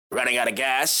Running out of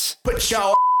gas? Put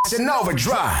your ass in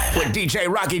overdrive with DJ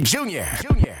Rocky Jr.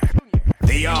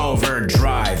 The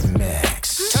Overdrive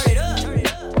Mix. Turn it up.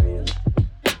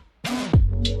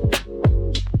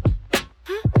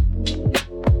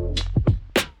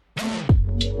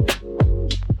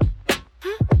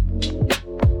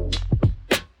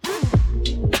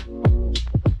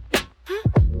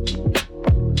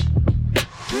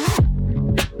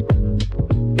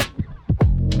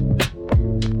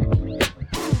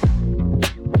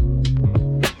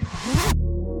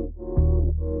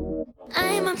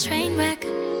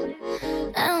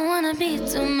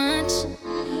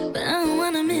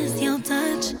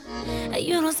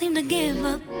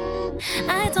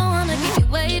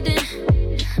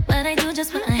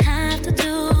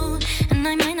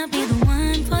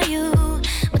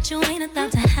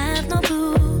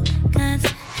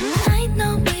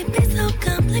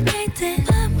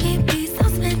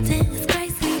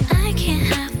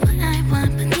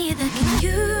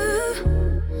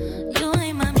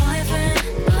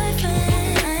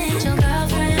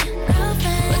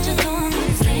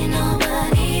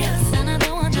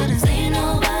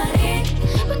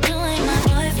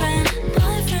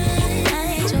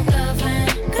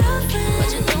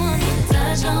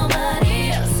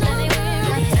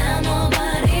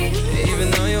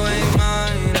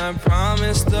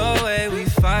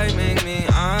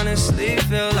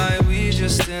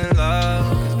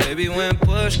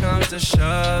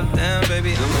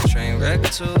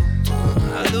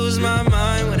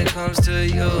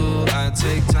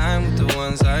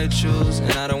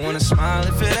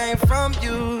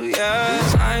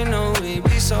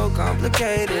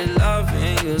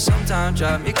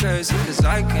 Drive me crazy, cause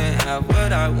I can't have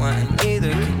what I want, and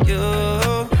neither can you.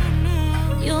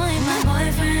 You ain't my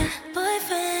boyfriend,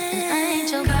 I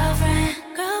ain't your girlfriend,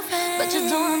 but you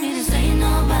don't want me to say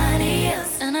nobody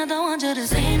else, and I don't want you to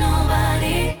say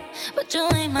nobody, but you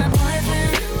ain't my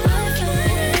boyfriend,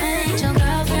 I ain't your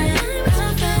girlfriend,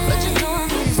 but you don't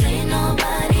want me to say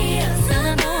nobody else, and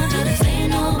I don't want you to say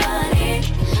nobody,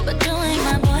 but you ain't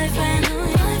my boyfriend,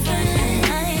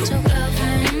 I ain't your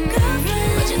girlfriend,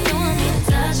 but you don't want me to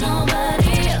touch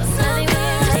nobody else,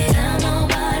 anywhere, tell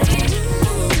nobody.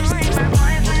 You ain't my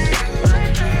boyfriend,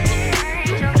 I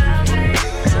ain't your girlfriend,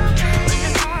 but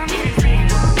you don't want me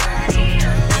to say nobody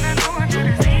else, and I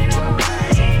don't want you to say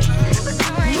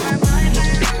nobody, but you ain't my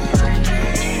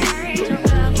boyfriend,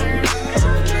 I ain't your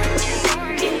girlfriend,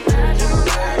 but you don't want me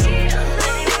to touch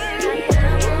nobody else,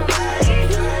 anywhere, tell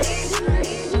nobody.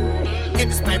 Get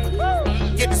this paper,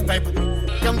 get this paper,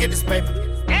 come get this paper.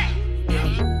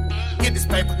 Get this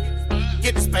paper,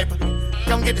 get this paper,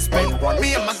 come get this paper.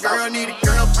 Me and my girl need a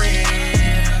girlfriend,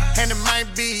 and it might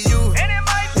be you.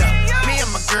 Me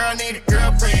and my girl need a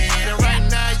girlfriend, and right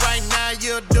now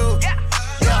you do.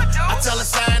 I tell her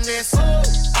sign this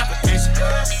application.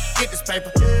 Get this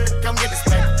paper, come get this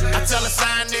paper. I tell her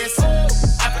sign this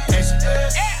application.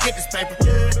 Get this paper,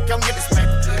 come get this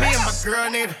paper. Me and my girl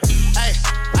need a. Hey,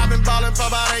 I've been ballin' for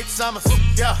about 8 summers.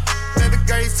 Yeah, baby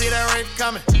girl, you see that rape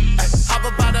coming. Ay, hop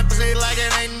up out that pussy like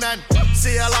it ain't nothing.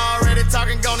 See y'all already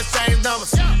talking, gonna change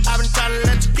numbers. I've been trying to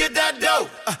let you get that dough.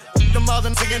 The mother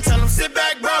nigga tell him sit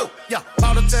back, bro. Yeah,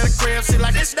 bought her to the crib, she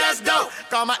like this, that's dope.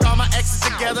 Call my exes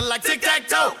together like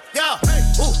tic-tac-toe. Yeah,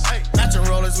 ooh, matching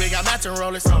rollers, we got matching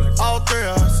rollers. All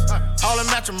 3 of us, all in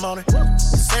matrimony.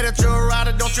 Say that you're a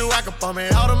rider, don't you act up on me.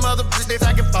 All them other bitches, they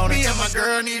acting phony. Me and my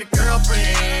girl need a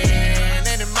girlfriend,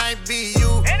 and it might be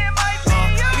you.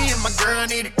 Me and my girl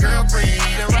need a girlfriend,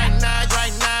 and right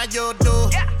now you'll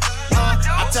do.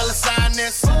 I tell her sign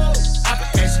this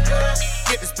application.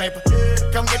 Get this paper,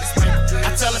 come get this paper.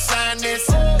 I tell her sign this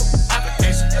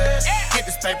application. Get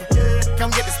this paper,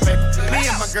 come get this paper. Me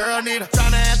and my girl need a.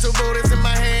 Tryna have 2 booties in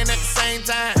my hand at the same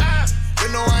time.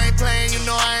 You know I ain't playing, you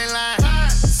know I ain't lying.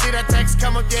 See that text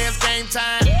come up, yeah, it's game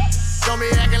time. Don't be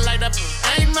acting like that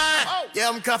ain't mine. Yeah,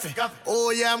 I'm cuffin'. Oh,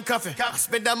 yeah, I'm cuffin'. I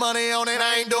spent that money on it,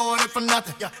 I ain't doing it for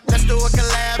nothing. Let's do a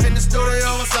collab in the studio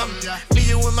or something. Me,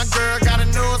 you, and my girl got a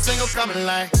new single coming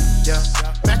like. Yeah,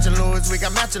 matching Louis, we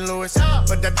got matching Louis.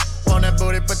 Put that on that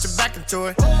booty, put your back into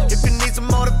it. If you need some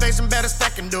motivation, better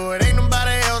stack and do it. Ain't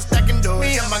nobody else that can do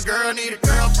it. Me and my girl need a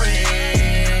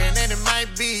girlfriend, and it might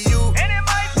be you.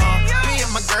 Me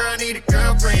and my girl need a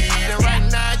girlfriend, and right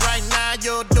now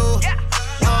you'll do.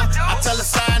 I tell her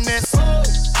sign this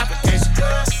application.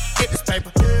 Get this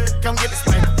paper, come get this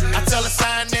paper. I tell her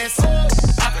sign this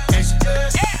application.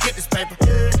 Get this paper,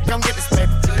 come get this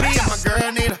paper. Me and my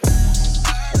girl need a.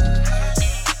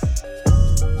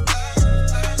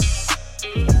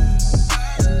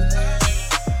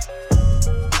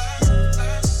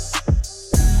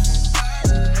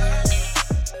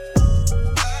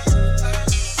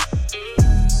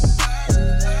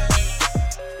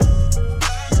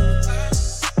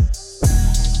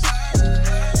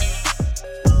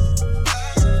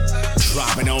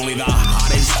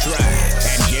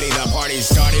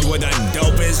 the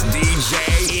dopest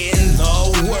DJ in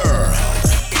the world.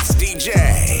 It's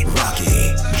DJ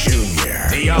Rocky Jr.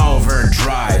 The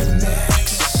Overdrive Mix.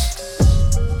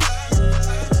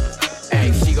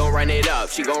 Hey, she gon' run it up,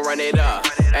 she gon' run it up.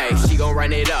 Hey, she gon'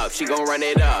 run it up, she gon' run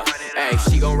it up. Hey,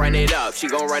 she gon' run it up, she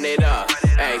gon' run it up.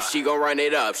 Hey, she gon' run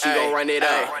it up, she gon' run it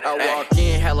up. I walk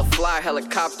in, hella fly,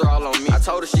 helicopter all on me. I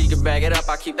told her she could bag it up,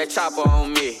 I keep that chopper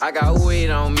on me. I got weed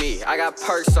on me, I got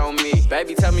perks on me.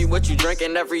 Baby, tell me what you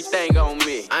drinking, everything on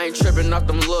me. I ain't tripping off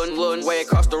them little way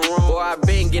across the room. Boy, I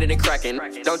been getting it cracking.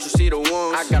 Don't you see the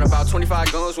wounds? I got about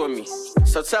 25 guns with me.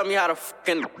 So tell me how the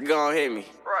fucking gon' hit me.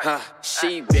 Huh,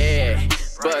 she bad,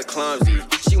 but clumsy.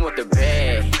 She want the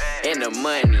bag and the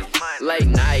money. Late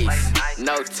nights,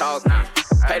 no talking.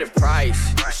 Pay the price,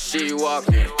 she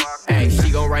walking. Hey, she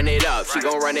gon' run it up, she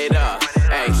gon' run it up.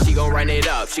 Hey, she gon' run it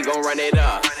up, she gon' run it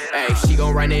up. Hey, she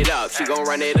gon' run it up, she gon'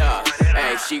 run it up.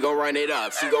 Hey, she gon' run it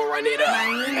up, she gon' run it up.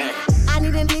 Hey. I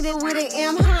need it with an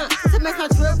M, huh? To make my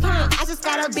drip, huh? I just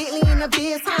got a Bentley in the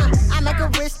biz, huh? I make a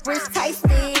rich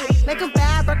tasty. Make a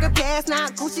bad burger pass,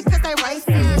 not Gucci, cause they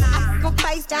racist. I go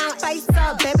face down, face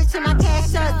up. Baby, to my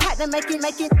cash up. Tight to make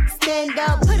it stand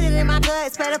up. Put it in my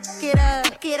guts, better fuck it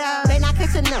up. They not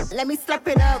catching up, let me slap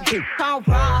it up. On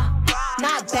raw,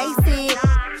 not basic.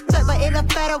 But it look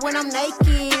better when I'm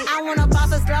naked. I wanna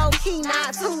boss us low key,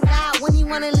 not too loud. When you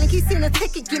wanna link, you send a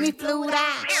ticket, give me flued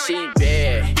out. She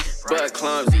bad, but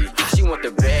clumsy. She want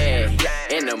the bag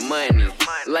and the money.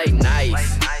 Late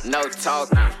nights, no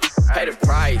talking. Pay the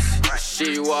price,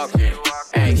 she walking.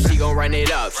 Hey, she gon' run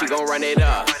it up, she gon' run it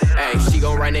up. Hey, she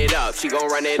gon' run it up, she gon'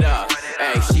 run it up.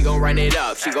 Hey, she gon' run it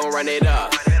up, she gon' run it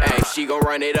up. Hey, she gon'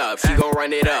 run it up, she gon'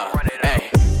 run it up. Hey.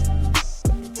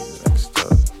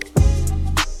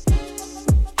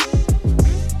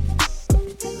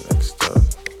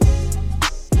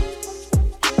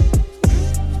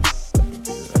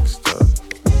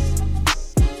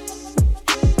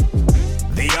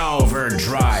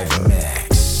 Overdrive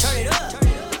Mix. Turn it up.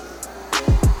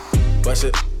 Bust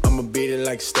it, I'ma beat it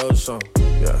like a stove song.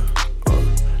 Yeah,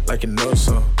 like a no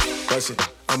song. Bust it,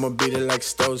 I'ma beat it like a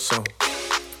stove song.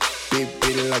 Beat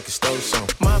it like a stove song.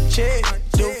 Mom chick,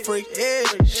 do freak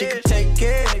it. She can take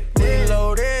it,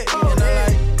 reload it, and I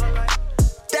like.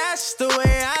 That's the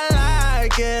way I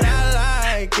like it. I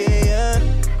like it, yeah.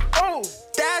 Oh,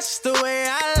 that's the way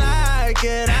I like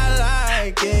it. I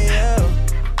like it, yeah.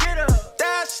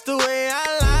 That's the way I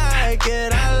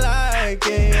like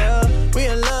it, yeah. We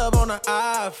in love on the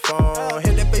iPhone.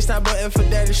 Hit that FaceTime button for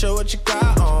daddy, show what you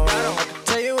got on. I can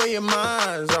tell you where your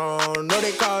mind's on. Know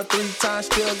they called 3 times,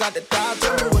 still got the dial.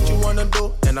 Tell me what you wanna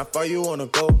do, and how far you wanna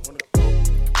go.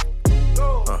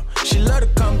 She love to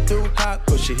come through hot,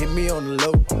 but she hit me on the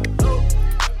low.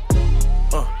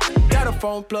 Got her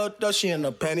phone plugged up, she in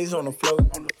her panties on the floor.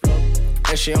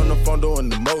 And she on the phone doing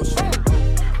the most.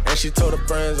 And she told her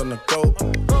friends on the go.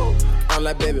 I'm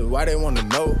like, baby, why they wanna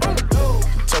know?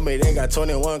 Told me they got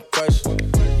 21 questions.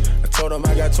 I told them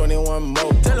I got 21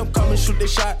 more. Tell them come and shoot the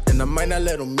shot, and I might not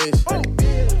let them miss.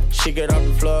 She get off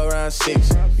the floor around 6.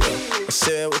 Yeah. I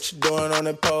said, what you doing on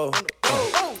that pole?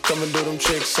 Come and do them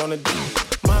tricks on the D.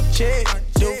 My chick,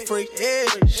 do freak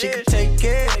it. She can take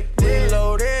it,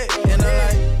 reload it, and I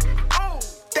like.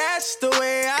 That's the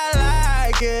way I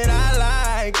like it. I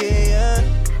like it, yeah.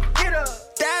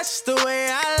 That's the way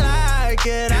I like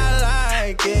it, I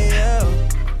like it, yeah.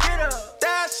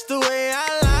 That's the way I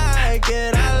like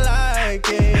it,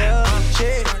 yeah. My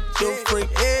chick, do freak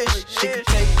it, she can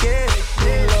take it,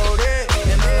 reload it,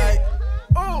 and I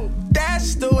like.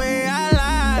 That's the way I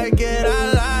like it, yeah.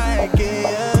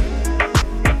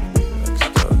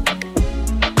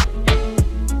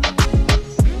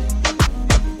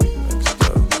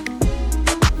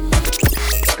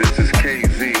 This is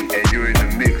KZ, and you're in the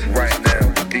mix right now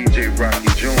with DJ Rocky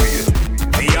Jr.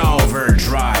 The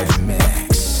Overdrive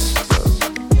Mix.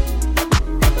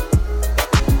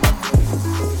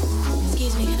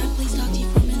 Excuse me, can I please talk to you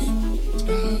for a minute?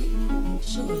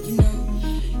 Sure,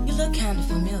 you look kind of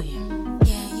familiar.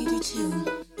 Yeah, you do too.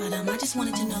 But I just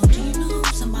wanted to know, do you know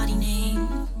somebody named?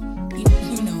 You know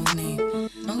his name.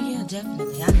 Oh yeah,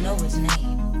 definitely. I know his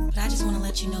name. But I just want to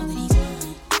let you know that he's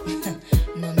mine.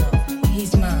 No,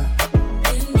 he's mine.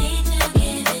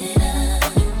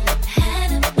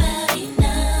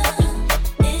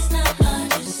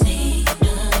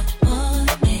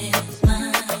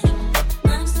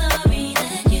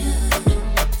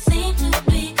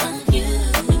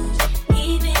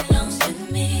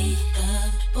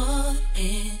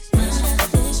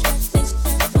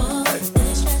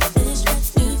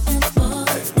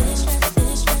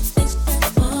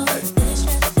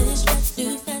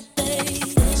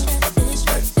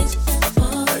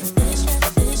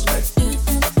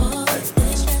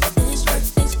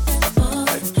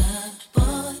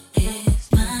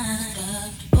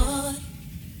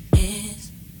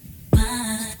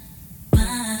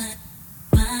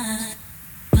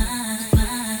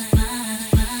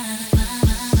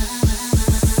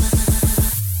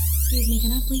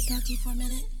 please talk to you for a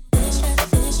minute?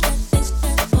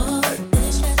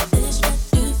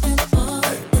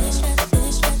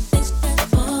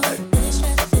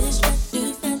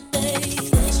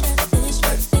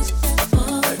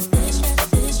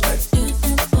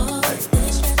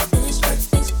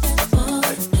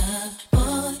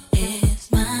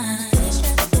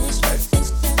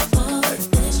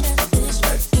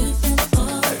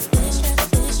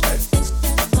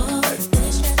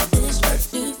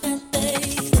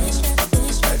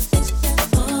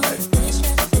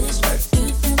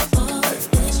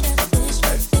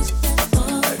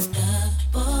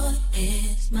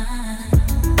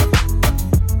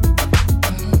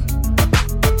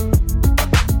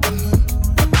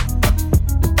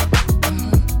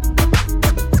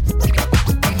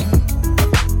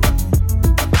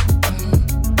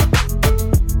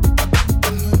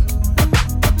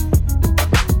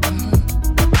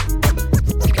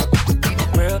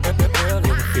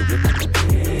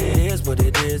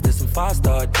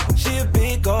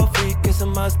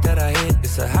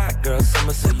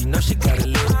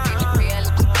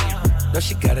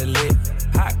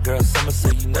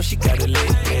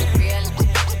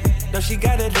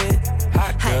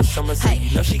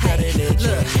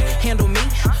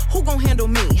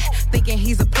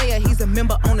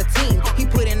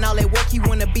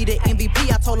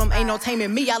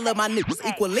 Me, I love my niggas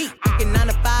equally. Fucking 9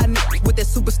 to 5 niggas with that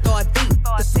superstar beat.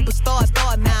 The superstar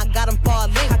star, now I got him far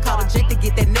link. I called a Jake to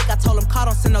get that nigga. I told him, call,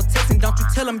 don't send no text. And don't you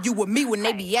tell him you with me when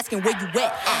they be asking where you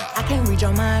at. I can't read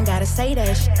your mind, gotta say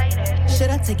that shit. Should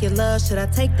I take your love, should I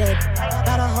take that?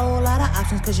 Got a whole lot of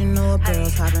options, cause you know a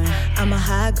girl's poppin'. I'm a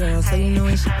high girl, so you know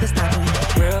when she can stop me.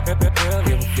 Real, it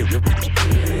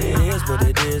is what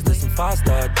it is, this some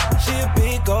 5-star. She a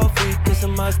big old freak, it's a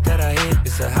must that I hit.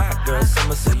 It's a hot girl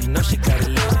summer, so you know she got it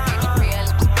lit.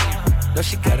 No,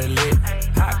 she got it lit.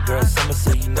 Hot girl summer,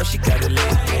 so you know she got it lit.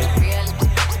 Yeah.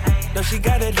 No, she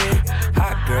got it lit.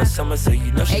 Hot girl summer, so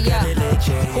you know she got it lit.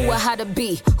 Yeah. Who a how to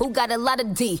be? Who got a lot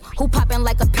of D? Who poppin'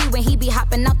 like a P when he be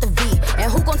hopping out the V?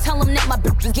 And who gon' tell him that my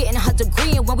bitch is getting her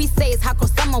degree? And when we say it's hot girl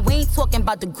summer, we ain't talking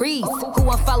about degrees. Who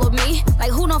won't follow me?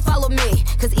 Like who don't follow me?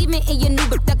 Cause even in your new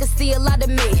bitch, I can see a lot of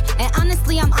me. And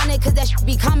honestly, I'm on it cause that shit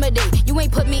be comedy. You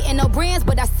ain't put me in no brands,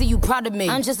 but I see you proud of me.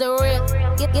 I'm just a real,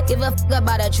 give a fuck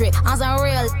about a trick. I'm some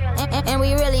real, and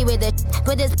we really with it.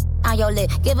 Put this on your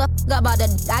lip. Give a fuck about the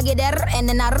I get that and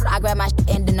then I grab my shit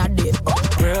and then I dip.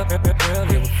 Real, it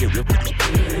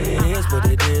is what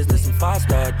it is, this some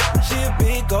 5-star. She a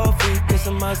big old freak, it's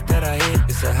a must that I hit.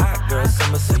 It's a hot girl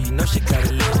summer, so you know she got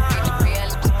it lit.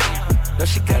 No,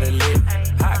 she got it lit.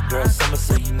 Hot girl summer,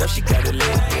 so you know she got it lit.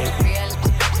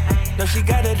 Yeah. No, she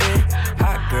got it lit.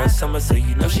 Hot girl summer, so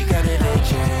you know she got it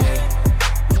lit. Yeah.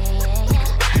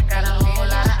 Got a whole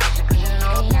lot of options, cause you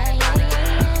know we got it lit.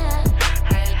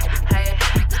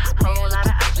 Whole lot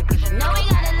of options, cause you know we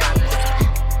got it lit.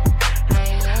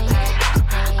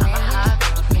 I'm a hot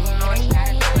girl, so you know we got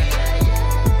it lit.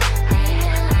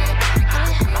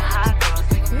 I'm a hot girl,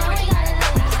 so you know we got it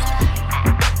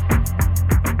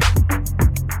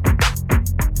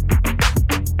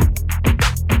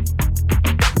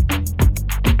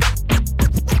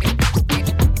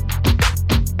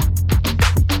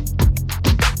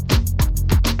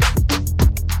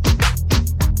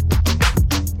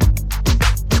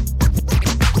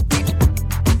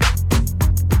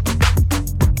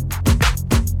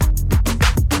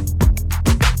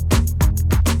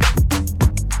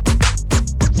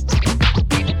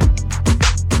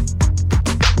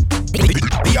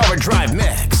Overdrive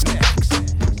Mix.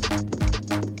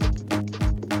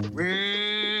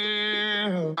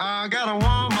 Well, I got a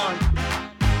woman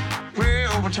way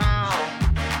over town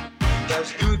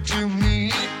that's good to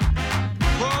me.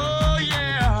 Oh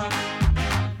yeah,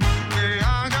 yeah,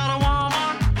 I got a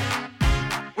woman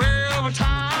way over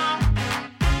town,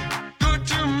 good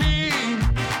to me.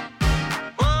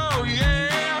 Oh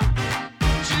yeah,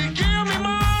 she give me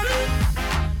money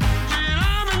when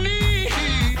I'm in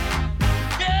need.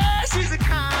 Yeah, she's the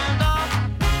kind of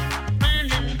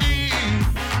friend indeed.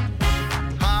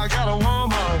 I got a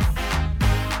woman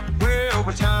way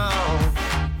over town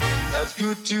that's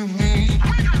good to me.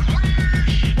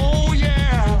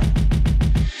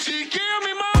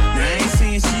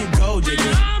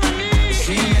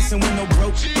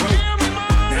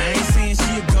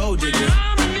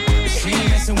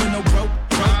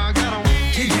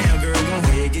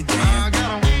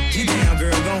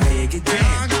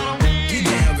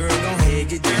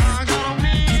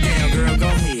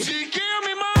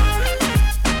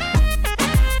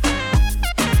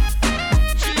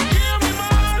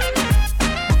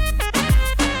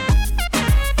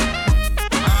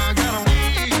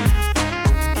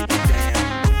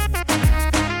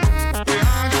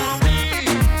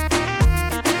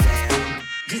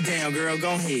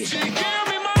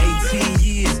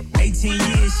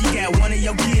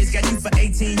 kids, got you for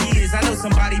 18 years. I know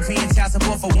somebody paying child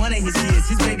support for one of his kids.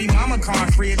 His baby mama car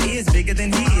crib is bigger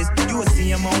than his. You will see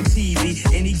him on TV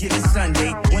any given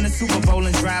Sunday. Win a Super Bowl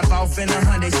and drive off in a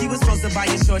Hyundai. She was supposed to buy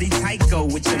your shorty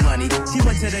Tyco with your money. She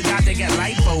went to the doctor, got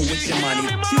lipo with your money.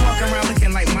 She walk around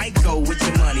looking like Michael with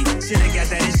your money. Shoulda got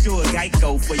that insured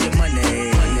Geico for your money.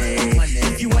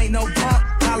 If you ain't no punk,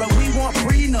 holla, we want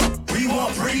prenup. We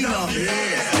want prenup,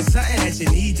 yeah. It's something that you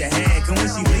need to have. Cause when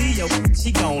she leave,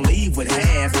 she gon' leave with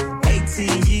half.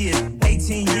 18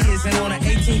 years, and on her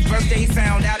 18th birthday,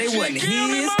 found out it wasn't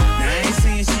his. Now I ain't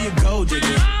saying she a gold digger,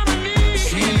 but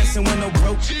she ain't messing with no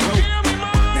broke.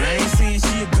 Now I ain't saying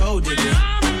she a gold digger,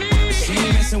 but she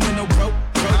ain't messing with no broke.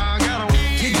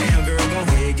 Get down, girl, gon'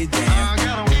 ahead, get down.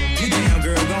 Get down,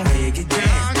 girl, gon' ahead, get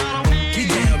down. Get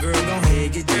down, girl, gon'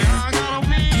 ahead, get down.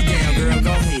 Get down, girl,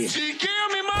 gon' ahead.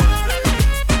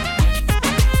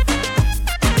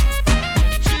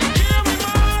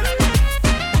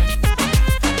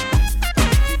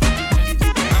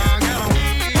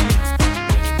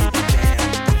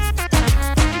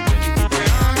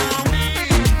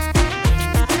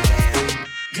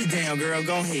 Girl,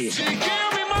 go ahead.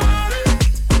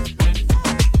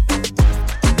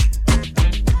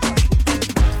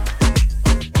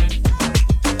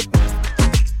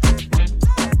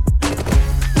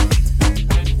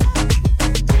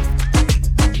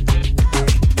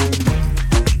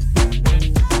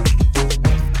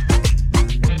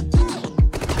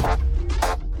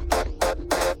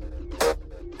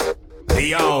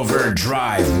 The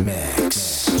Overdrive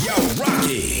Mix. Yo,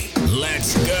 Rocky,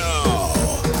 let's go.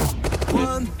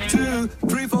 1, 2,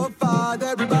 3, 4, 5.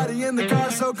 Everybody in the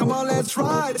car, so come on, let's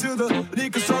ride to the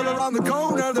liquor store around the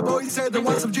corner. The boy said they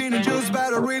want some gin and juice,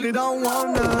 but I really don't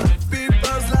wanna be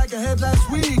buzzed like I had last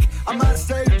week. I might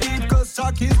stay deep, cause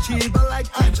talk is cheap. I like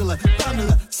Angela,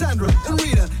 Pamela, Sandra, and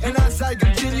Rita. And as I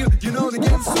continue, you know they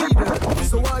get sweeter.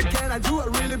 So what can I do? I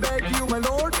really beg you, my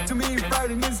lord. To me,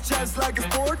 fighting is just like a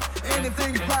sport.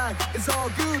 Anything's black, it's all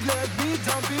good. Let me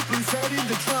dump it, please set in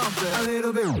the trumpet a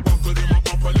little bit.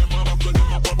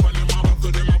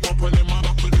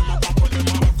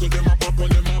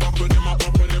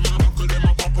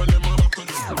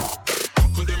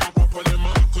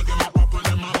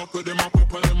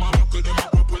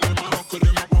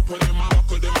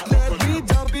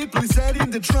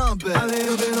 The trumpet. A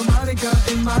little bit of Monica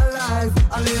in my life,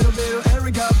 a little bit of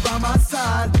Erica by my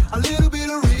side, a little bit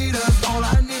of Rita's all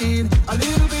I need, a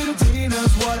little bit of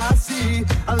Tina's what I see,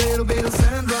 a little bit of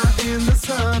Sandra in the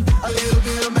sun, a little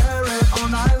bit of Mary all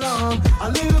night long, a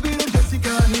little bit of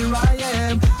Jessica, here I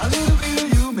am, a little bit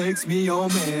of you makes me your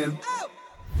man.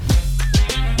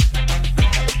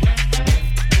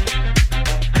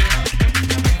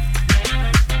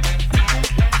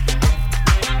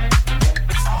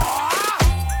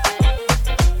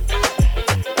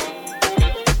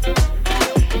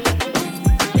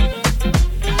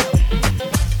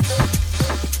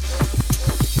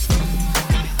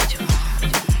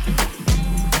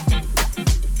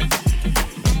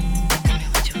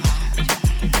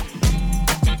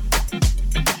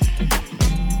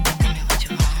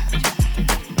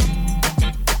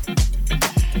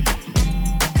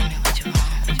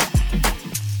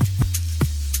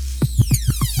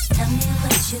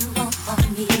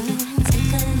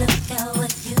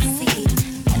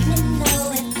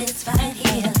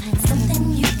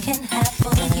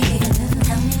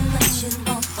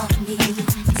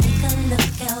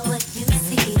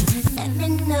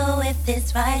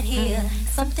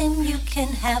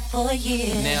 For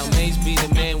years. Now Mace be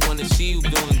the man, wanna see you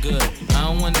doing good. I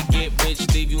don't wanna get rich,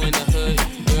 leave you in the hood.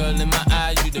 Girl, in my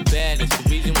eyes, you the baddest. The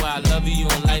reason why I love you, you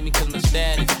don't like me cause my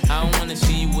status. I don't wanna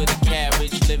see you with a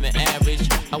carriage, living average.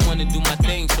 I wanna do my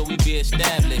thing so we be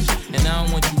established. And I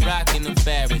don't want you rocking them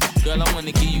fabrics. Girl, I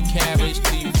wanna give you carriage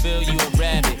till you feel you a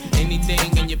rabbit.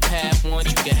 Anything in your path, want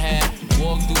you can have.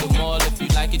 Walk through the mall, if you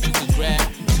like it, you can grab.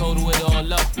 Total it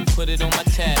all up, and put it on my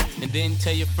tab. And then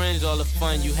tell your friends all the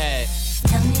fun you had.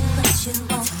 Tell me what you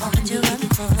want from me. Take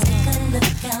a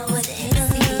look at what it is.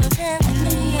 Let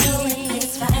me know if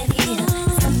it's right here.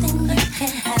 Something you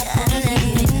can have for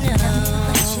me. Tell me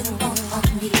what you want from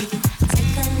me.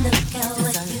 Take a look at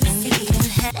what you see.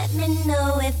 Let me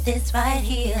know if it's right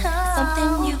here.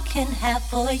 Something you can have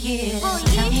for years.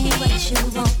 Tell me what you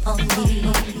want from me.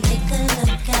 Take a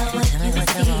look at what you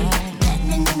see. Let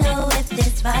me know if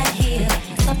it's right here.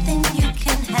 Something you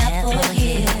can have for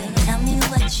years. Tell me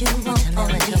what you want from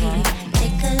me.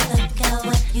 Take a look at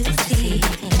what you see.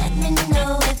 Let me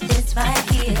know if it's right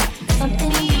here.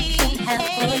 Something you can have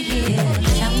for years.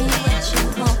 Tell me what you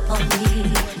want from me.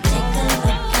 Take a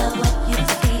look at what you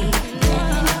see. Let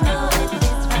me know if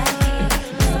it's right here.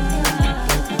 Something you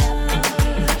can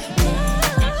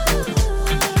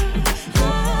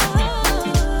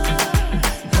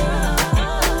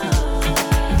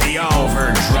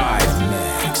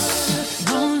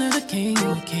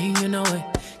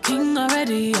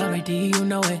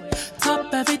it.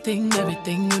 Top everything,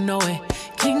 everything, you know it.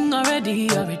 King already,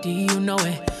 you know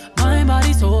it. My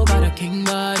body so got a king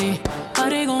body.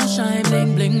 Body gon' shine,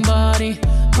 bling, bling body.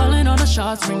 Calling all the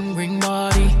shots, ring, ring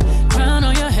body. Crown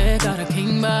on your head, got a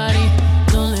king body.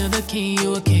 Don't live the king,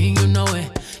 you a king, you know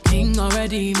it. King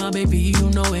already, my baby, you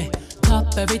know it.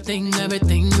 Top everything,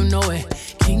 everything, you know it.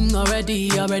 King already,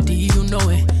 you know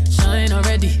it. Shine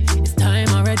already, it's time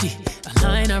already.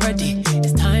 Align already,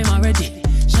 it's time already.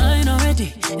 Shine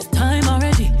already, it's time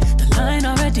already. The line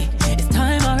already, it's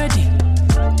time already.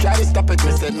 Try to stop it,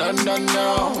 me say no, no,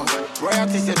 no.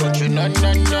 Royalty say don't you, no,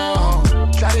 no, no.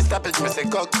 Try to stop it, me say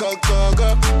go, go, go,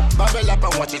 go. Bubble up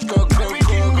and watch it go, go, go,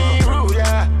 go.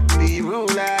 Be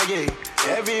ruler, yeah.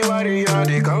 Everybody on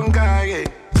the conquer, yeah.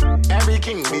 Every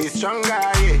king be stronger,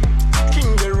 yeah.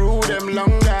 King the rule them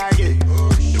longer, yeah.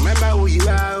 Remember who you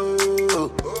are,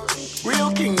 oh.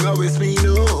 Real king always be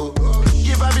no.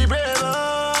 Give up be brave,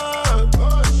 oh.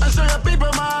 And show your people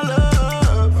my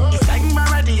love. It's time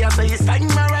already, I say it's time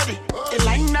already. In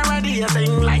line already, I say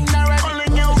in line already. Only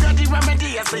you got the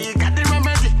remedy, I say you got the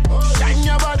remedy. Shine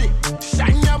your body,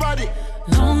 shine your body.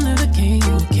 Long live the king,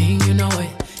 you know it.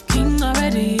 King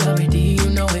already, you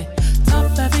know it.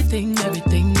 Top everything,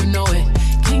 everything, you know it.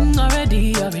 King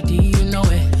already, you know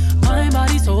it. My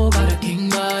body so got a king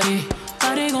body.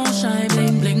 Body gon' shine,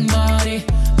 bling, bling body.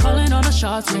 Calling all the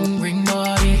shots, ring, ring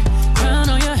body. Crown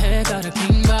on your head, got a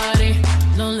king body.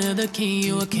 Long live the king,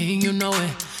 you a king, you know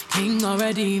it. King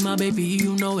already, my baby,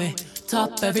 you know it.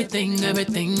 Top everything,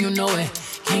 everything, you know it.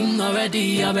 King already,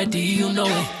 you know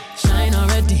it. Shine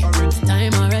already, it's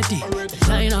time already.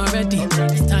 Shine already,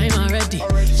 it's time already.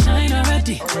 Shine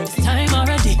already, it's time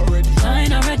already.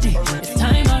 Shine already, it's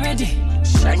time already.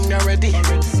 Shine already,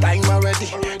 it's time already.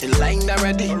 The line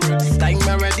already, it's time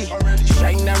already.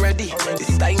 Shine already,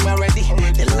 it's time already.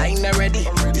 The line already,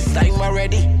 it's time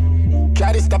already.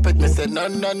 Try to stop it, me say no,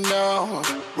 no, no.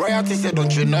 Royalty say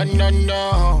don't you, no, no,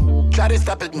 no. Try to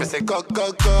stop it, me say go,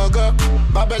 go, go, go.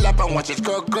 Bubble up and watch it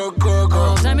go, go, go,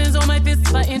 go. Oh, diamonds on my fist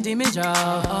fighting demons, y'all.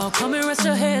 Oh, come and rest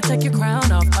your head, take your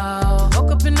crown off. Oh,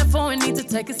 woke up in the phone, need to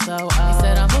take it slow. Oh, he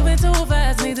said I'm moving too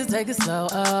fast, need to take it slow.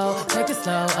 Oh, take it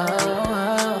slow.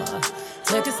 Oh,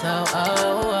 take it slow.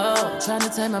 Oh, trying to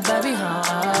take my baby home.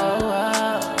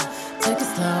 Oh, take it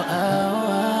slow.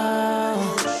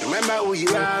 Oh, remember who you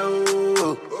are.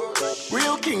 Oh.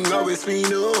 Real king always be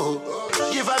no.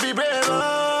 If I be brave,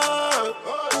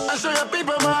 I show your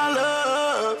people my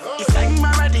love. It's time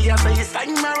already, I say it's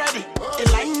time already.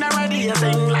 In line already, I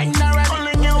say in line already.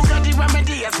 Only you got the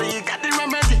remedy, I say you got the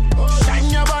remedy. Shine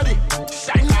your body,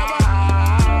 shine your body.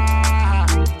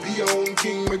 Be your own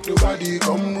king, make the body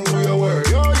come rule your world.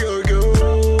 Yo, yo, yo,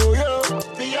 yo.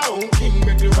 Be your own king,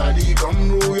 make the body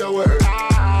come rule your world.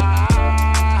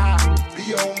 Be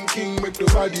your own king, make the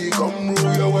body come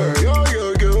rule your world. Yo,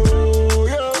 yo, yo,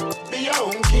 yo. Be your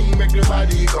own king, make the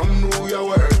body come rule your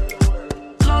world.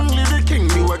 Long live the king,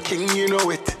 you a king, you know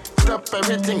it. Top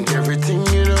everything, everything,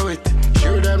 you know it.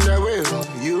 Show them the way,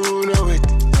 you know it,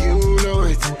 you know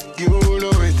it, you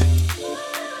know it.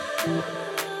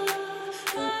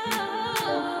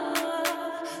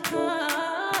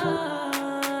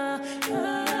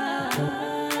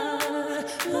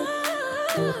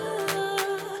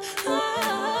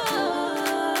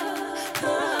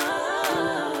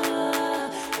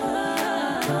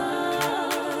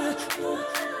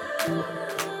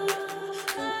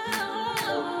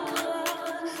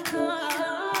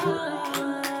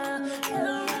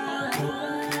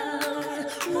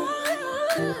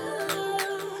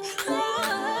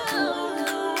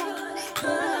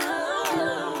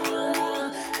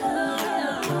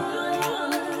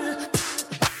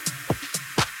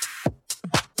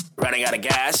 Running out of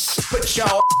gas? Put your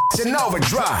ass in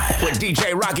overdrive with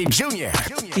DJ Rocky Jr.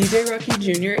 DJ Rocky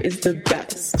Jr. is the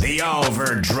best. The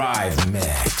Overdrive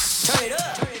Mix. Turn it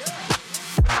up.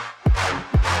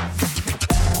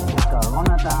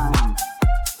 Corona time.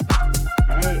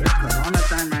 Hey, it's Corona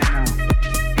time right now.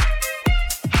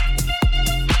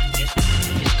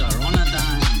 It's Corona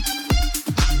time.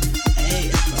 Hey,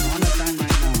 it's Corona time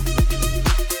right now.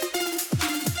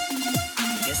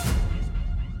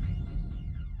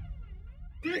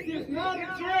 This is not a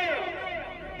drill.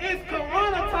 It's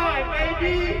Corona time,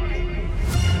 baby.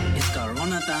 It's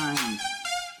Corona time.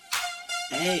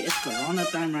 Hey, it's Corona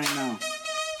time right now.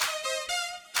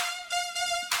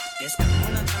 It's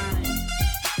Corona time.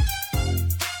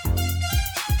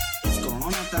 It's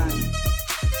Corona time.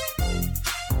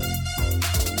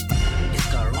 It's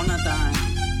Corona time.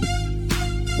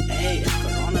 Hey, it's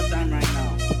Corona time right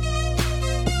now.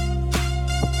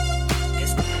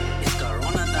 It's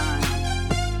Corona time.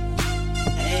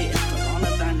 Hey, it's Corona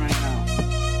time right now.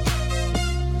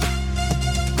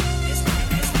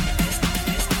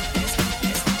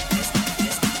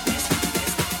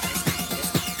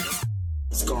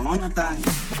 Corona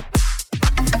time.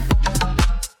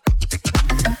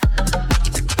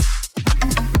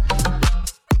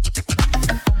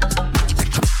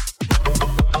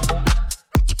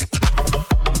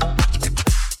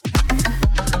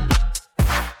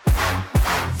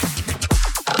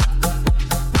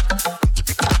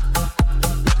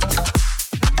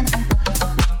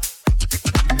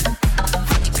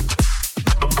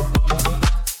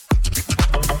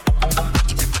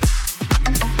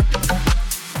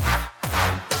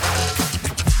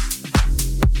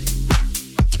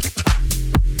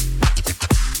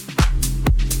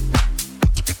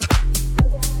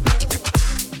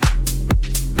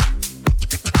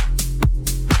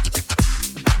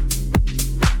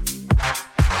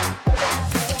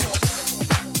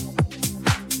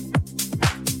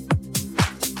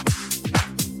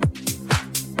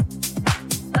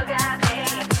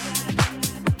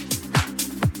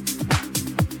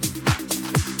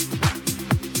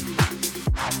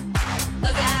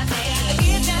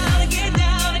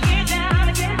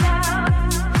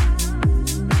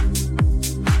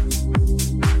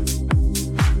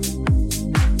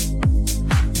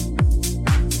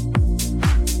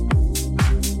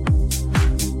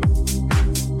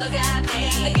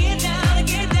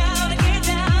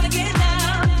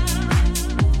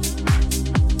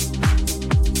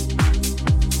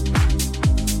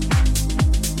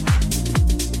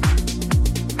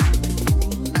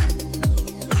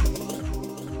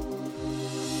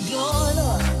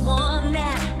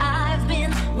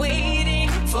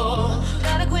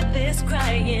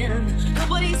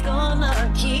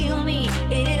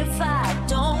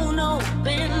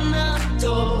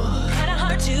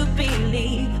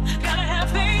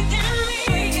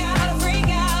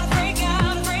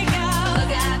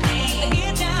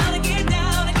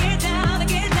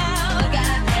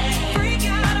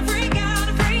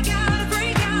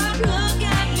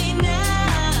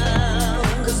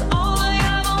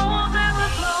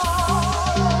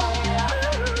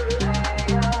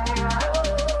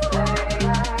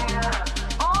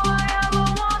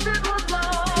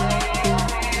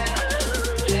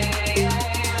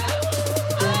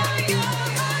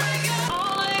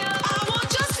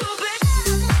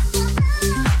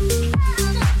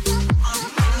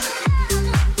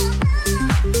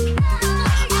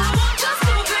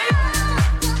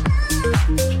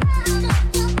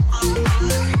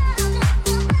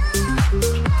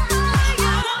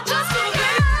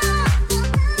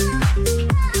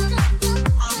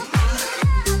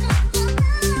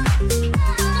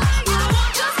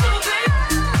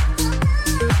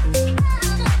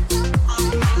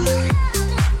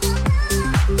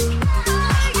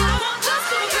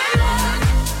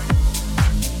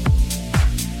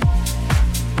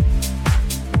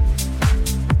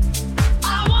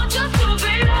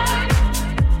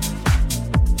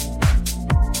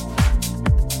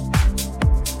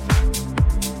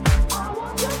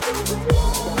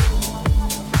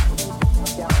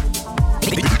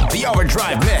 The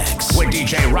Overdrive Mix with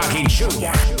DJ Rocky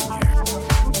Jr.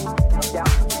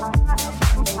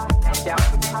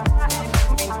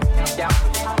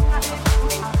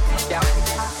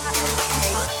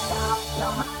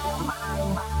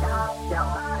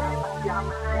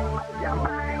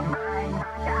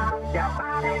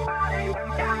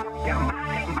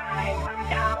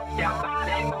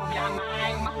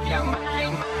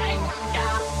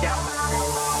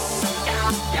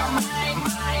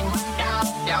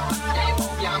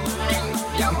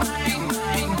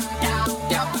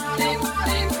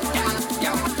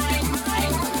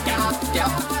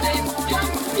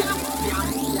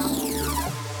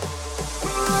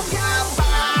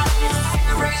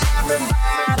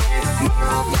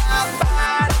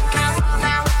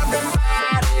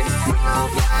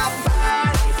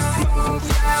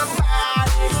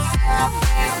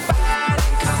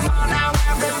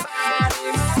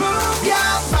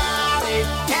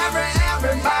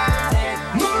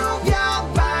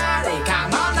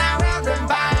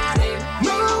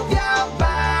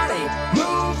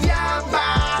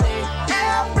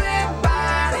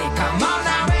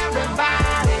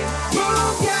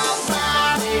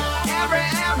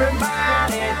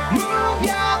 Everybody, move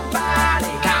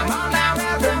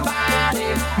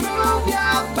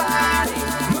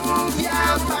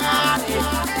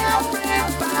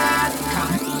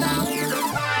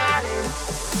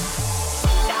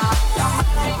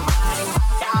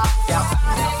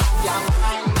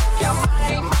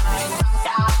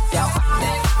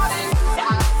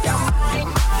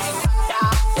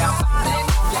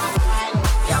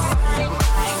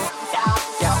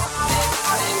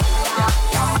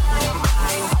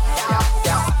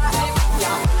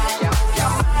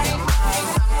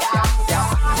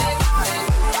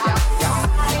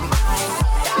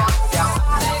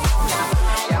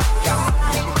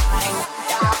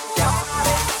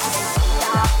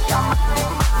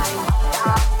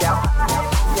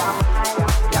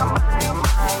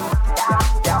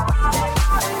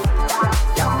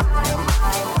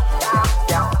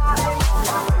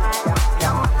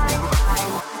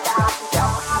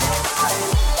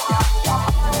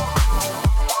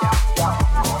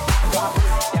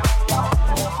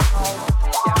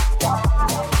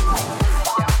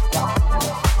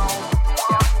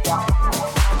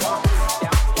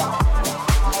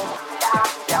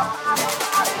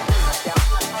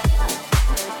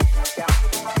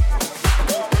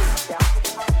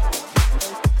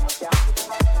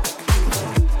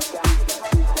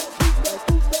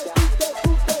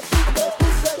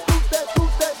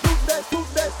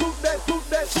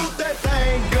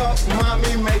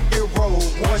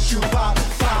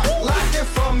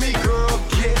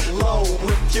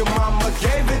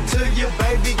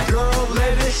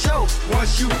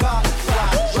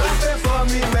slide. Drop it for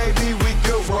me, maybe we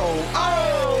could roll.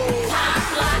 Oh!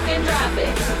 Pop, lock, and drop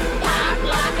it. Pop,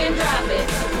 lock, and drop it.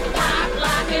 Pop,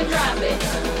 lock, and drop it.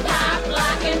 Pop,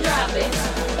 lock, and drop it.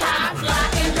 Pop,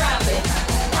 lock, and drop it.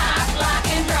 Pop, lock,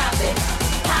 and drop it.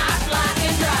 Pop, lock,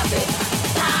 and drop it.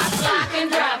 Pop, lock, and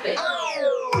drop it.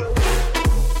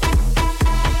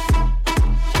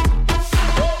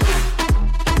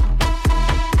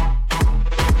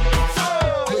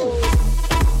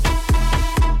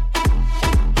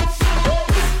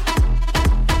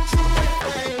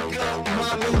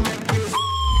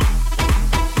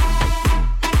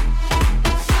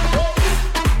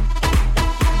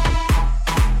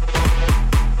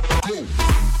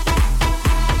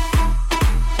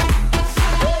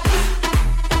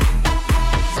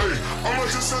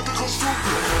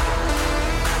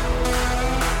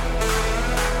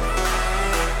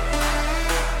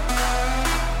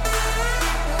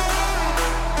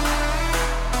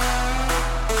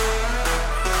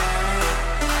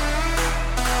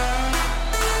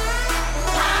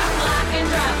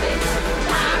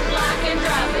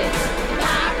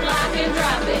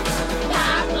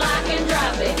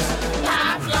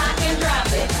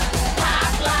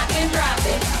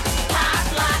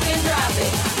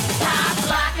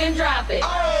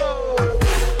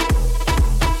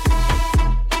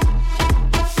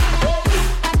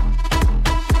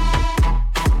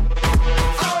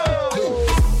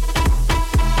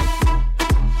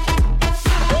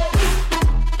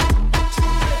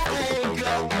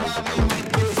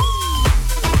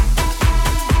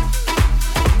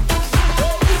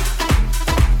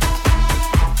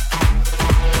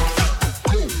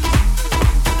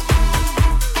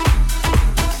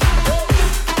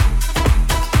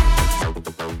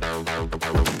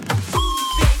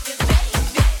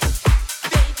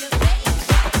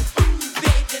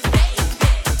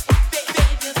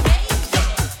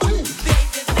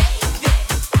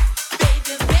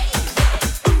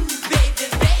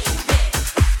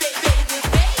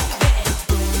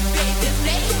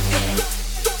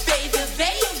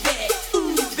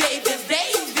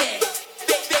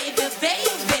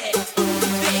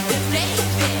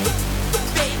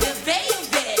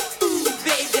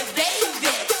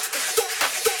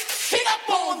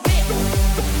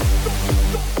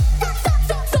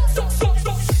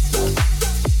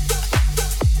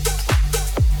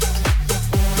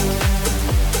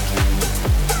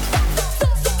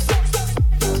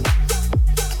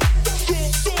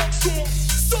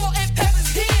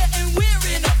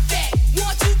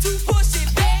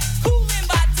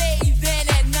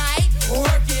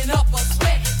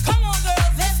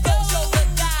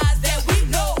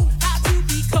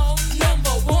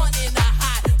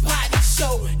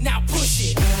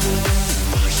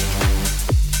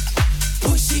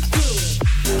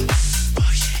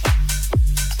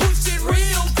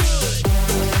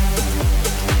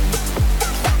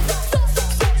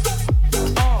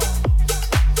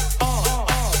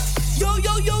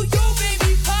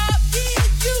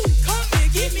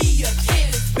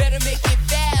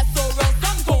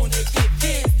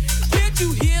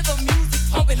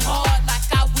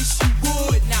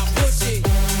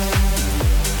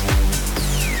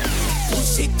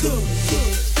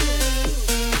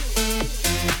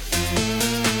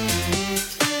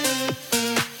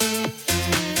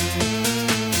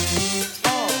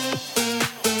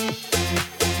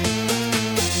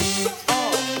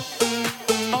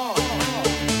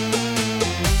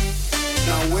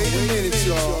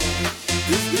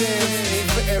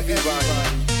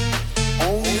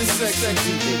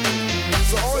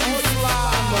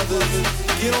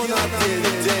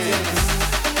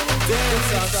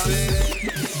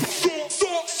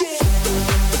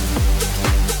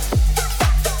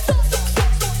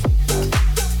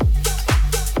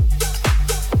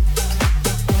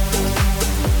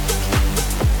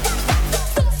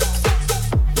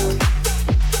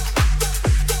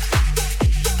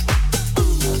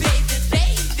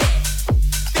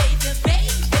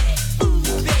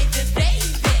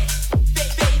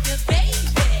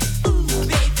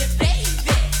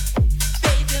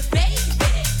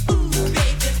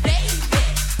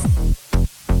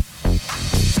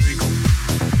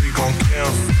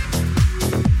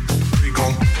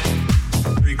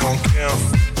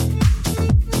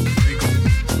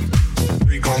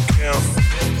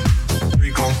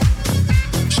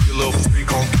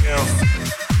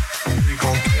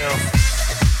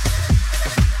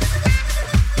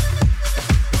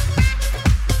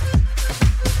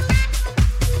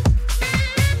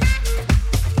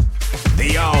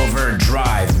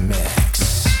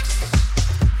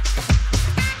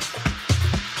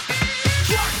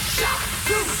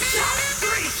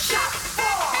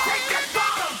 Take it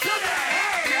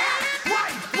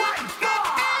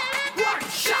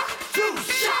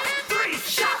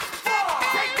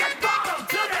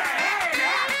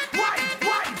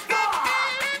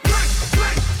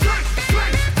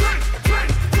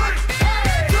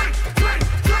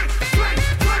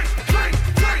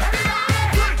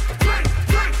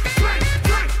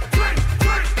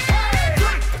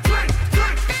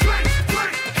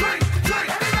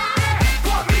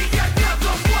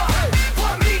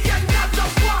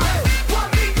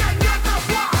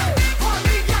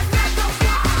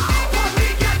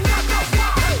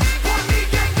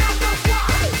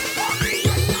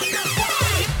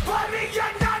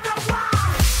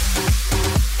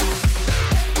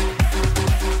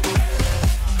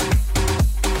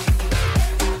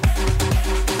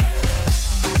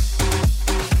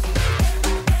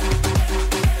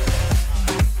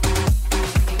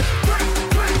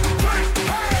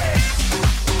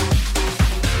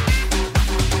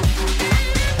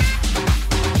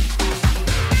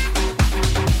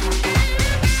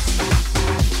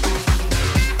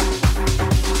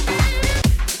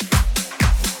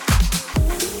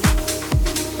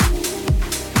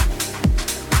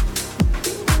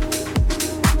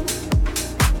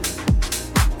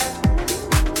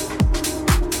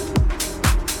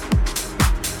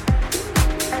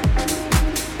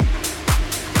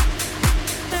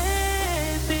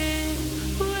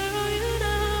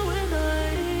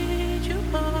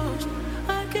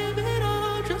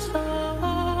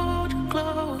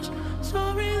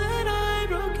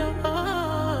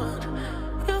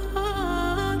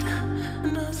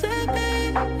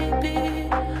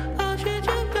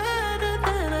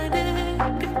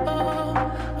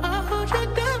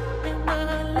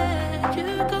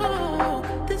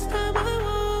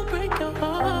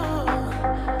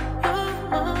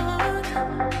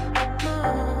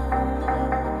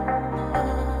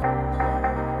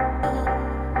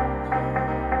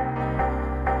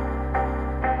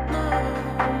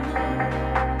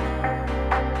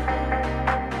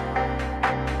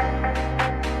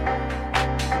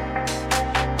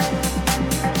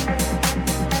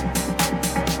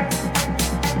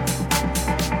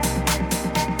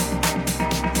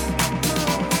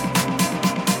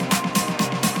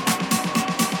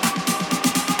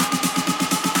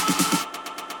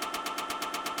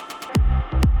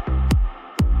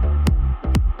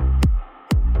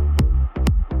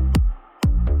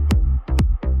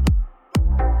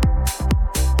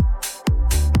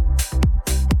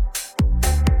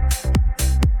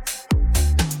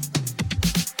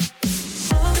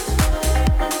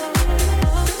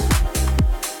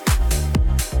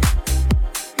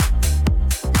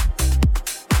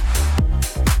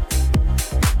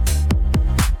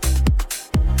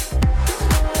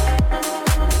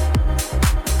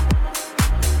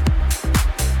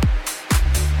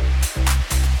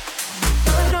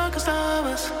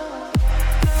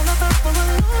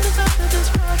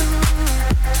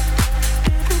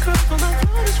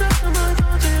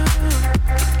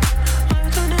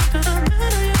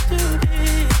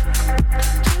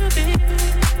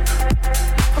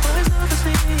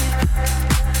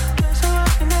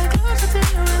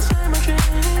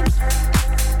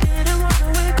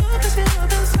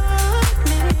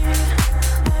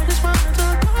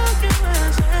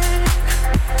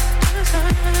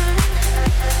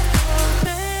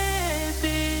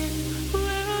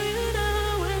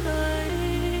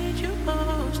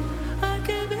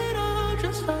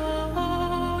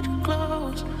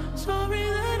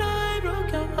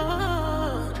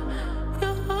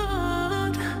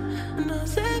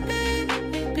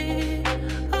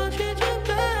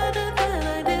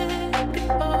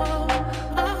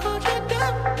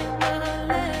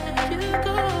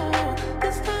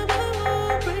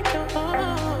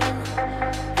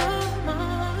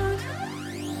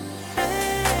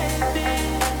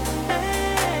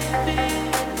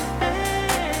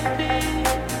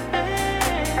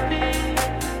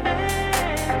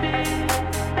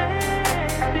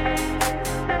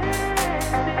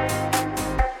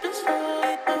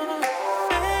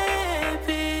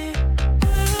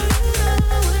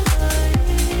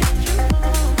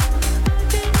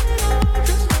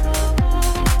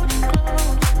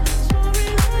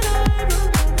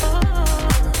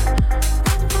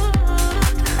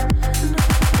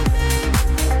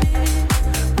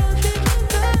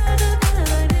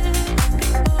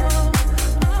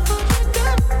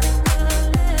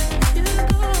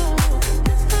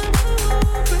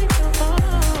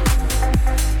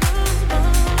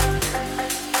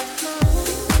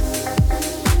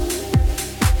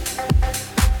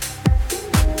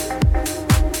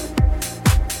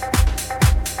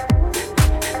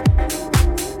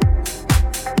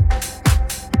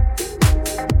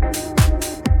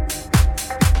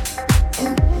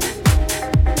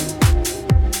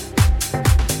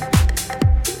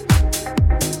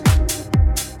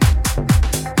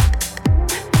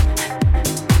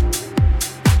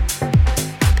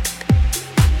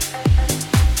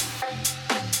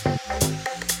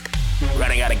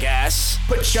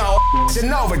It's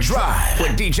an overdrive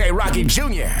with DJ Rocky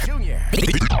Jr.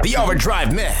 The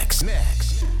Overdrive Mix.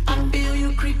 I feel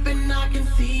you creeping, I can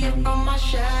see it from my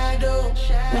shadow.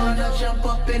 Wanna jump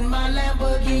up in my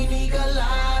Lamborghini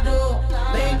Gallardo.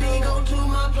 Baby, go to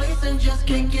my place and just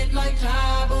kick it like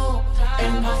Tybo.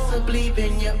 And possibly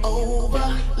bend you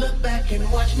over. Look back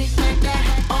and watch me smack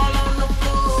that all on the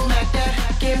floor. Smack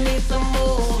that, give me some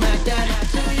more. Smack that,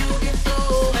 till you get so.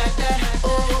 Smack that,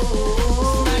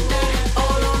 oh. Smack that,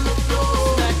 all on the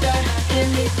floor. Smack that, give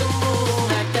me some more.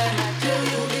 Smack that, till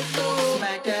you get so.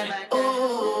 Smack that,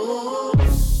 oh.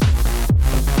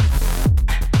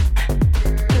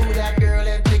 Do that girl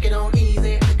and take it on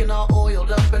easy. Looking all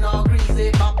oiled up and all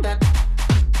greasy. Pop that.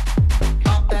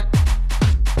 Pop that.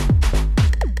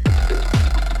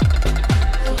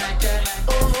 Smack that,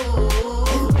 oh.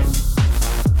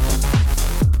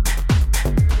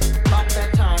 Pop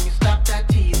that time, you stop that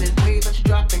teasing. Wave that you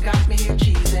dropped and got me here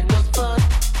cheesing. What's fun?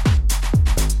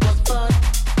 What's fun?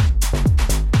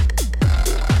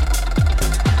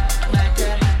 Smack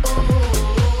that, oh.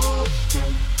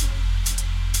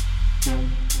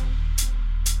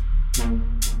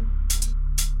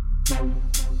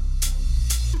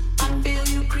 I feel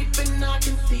you creeping, I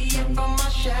can see it from my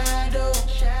shadow.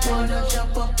 Wanna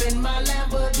jump up in my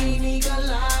Lamborghini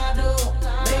Gallardo.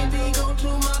 Baby, go to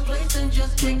my place and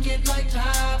just kick it like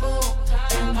Tybo.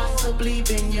 And possibly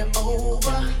bend you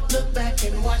over. Look back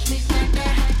and watch me smack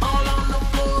that all on the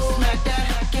floor. Smack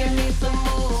that, give me some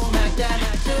more. Smack that,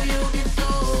 till you get so.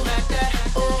 Smack that,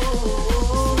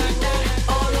 oh. Smack that,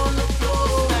 all on the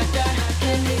floor. Smack that,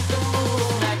 give me some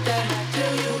more. Smack that,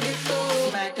 till you get so.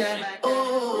 Smack that,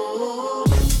 oh.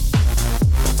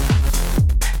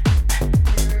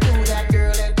 Do that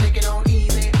girl and take it on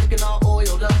easy. Looking all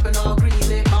oiled up and all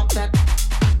greasy. Pop that.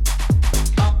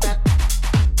 Pop that.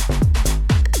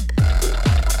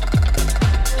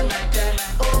 Smack that,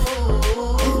 oh.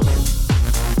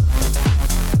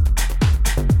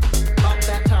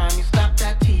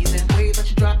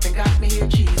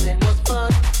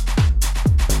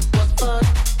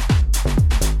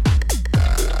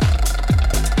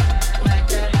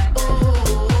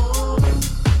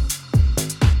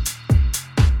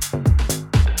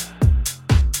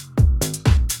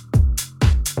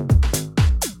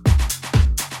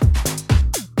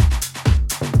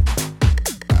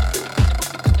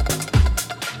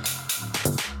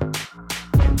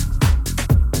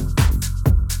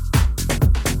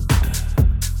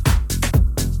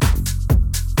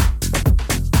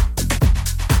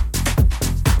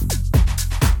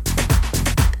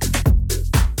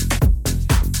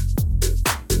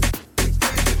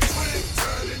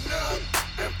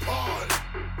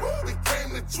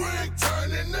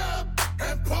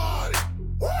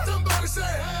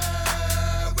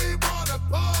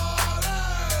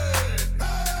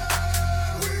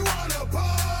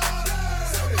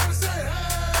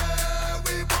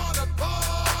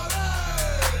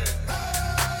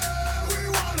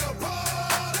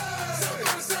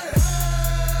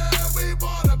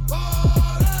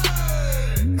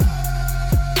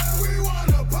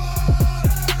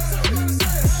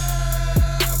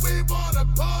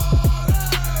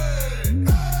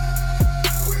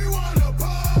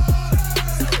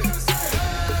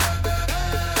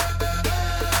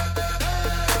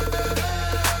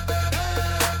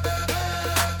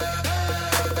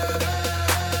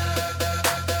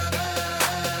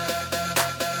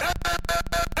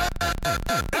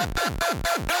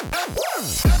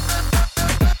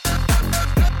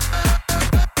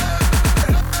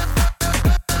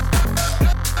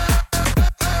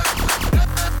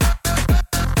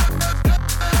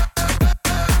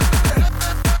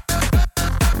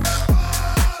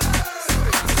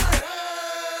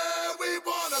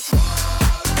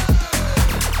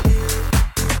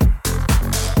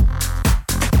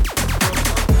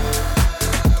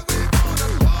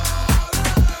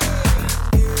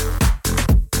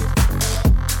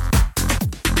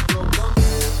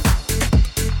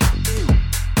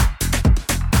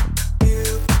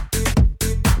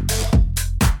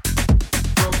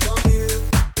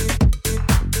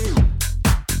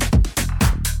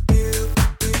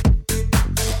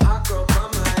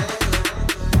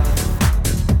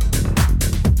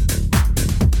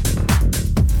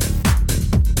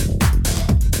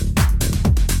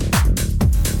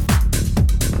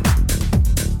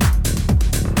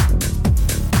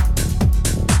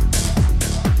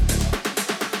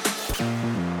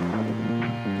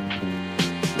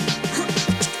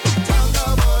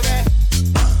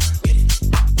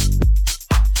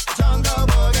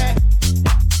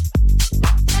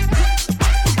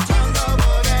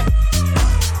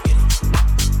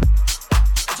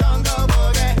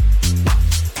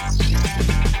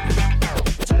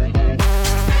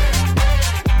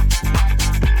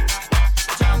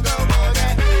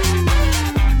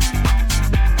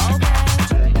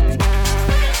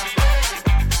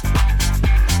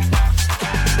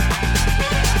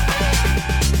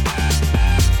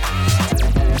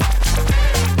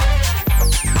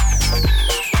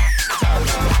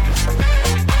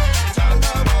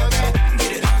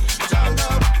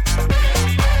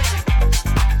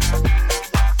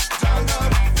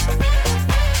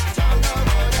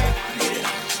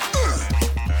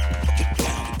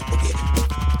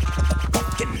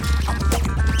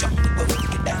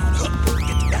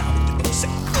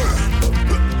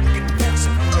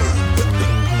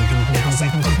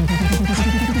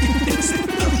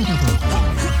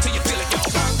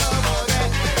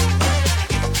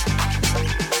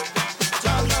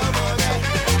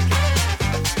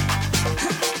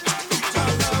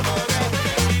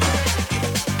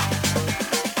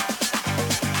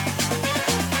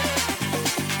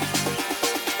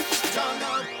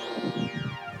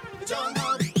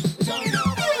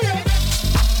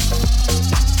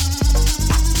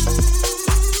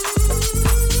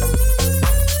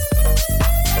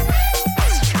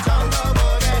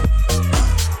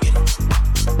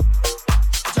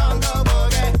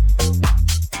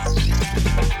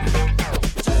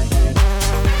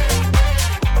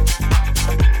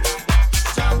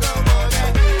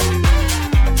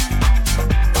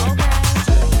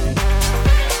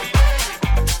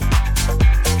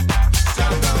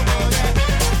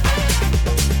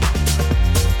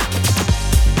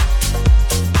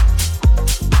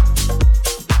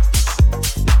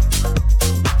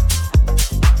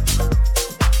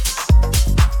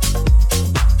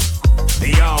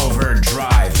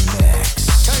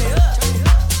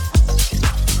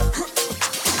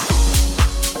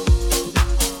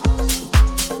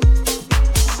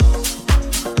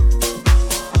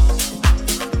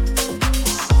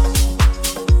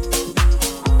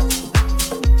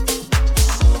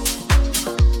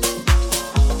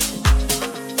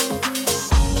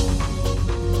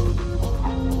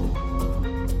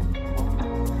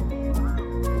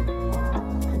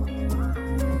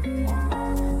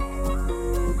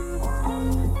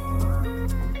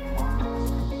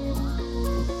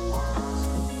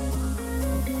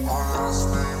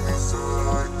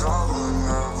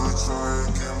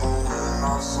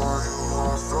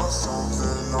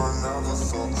 something I never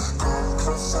felt. Come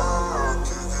closer, I'll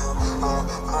give you all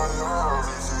my love.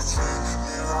 If you treat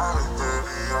me right,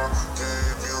 baby, I'll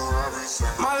give you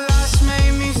everything. My last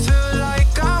made me feel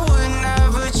like I would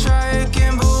never try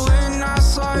again, but when I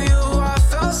saw you, I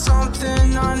felt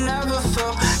something I never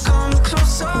felt. Come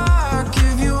closer, I'll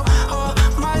give you all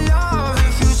my love.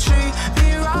 If you treat me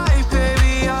right,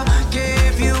 baby, I'll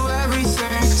give you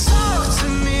everything. Talk to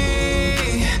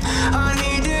me, I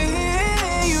need to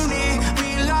hear you need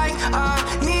me like I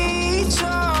need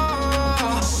you.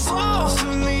 Fall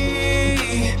for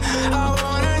me, I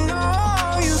wanna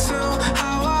know you feel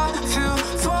how I feel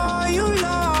for you,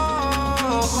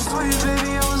 love. Before you,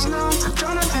 baby, I was numb,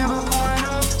 tryna pay but pouring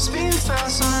up, speeding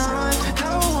fast on the run,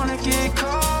 never wanna get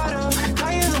caught up. Now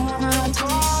you're the one that I'm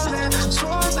calling,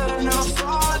 swore that I never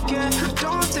fall again.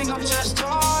 Don't think I'm just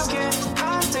talking,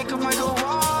 I think I might go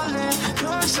all in.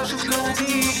 You're such a good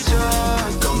teacher.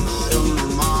 Come out of my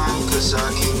mind, cause I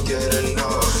can't get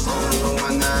enough. Only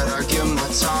one that I give my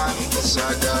time, cause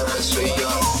I got eyes for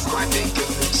you. Might make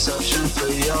an exception for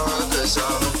you, cause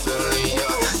I've been feeling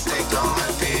you. Think I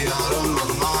might be out of my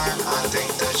mind, I think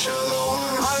that you're the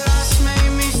one. My last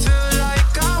made me feel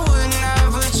like I would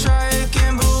never try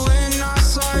again, but when I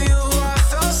saw you, I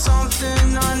felt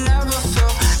something I never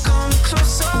felt. Come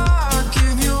closer, I'll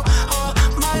give you all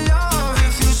my love.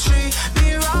 If you treat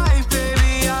me right,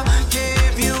 baby, I'll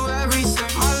give you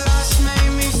everything. My last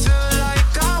made me feel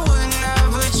like I would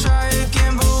never try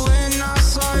again, but when I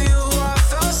saw you, I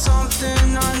felt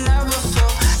something I never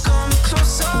felt. Come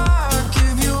closer, I'll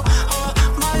give you all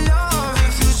my love.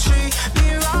 If you treat me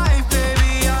right,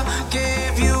 baby, I'll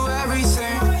give you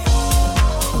everything.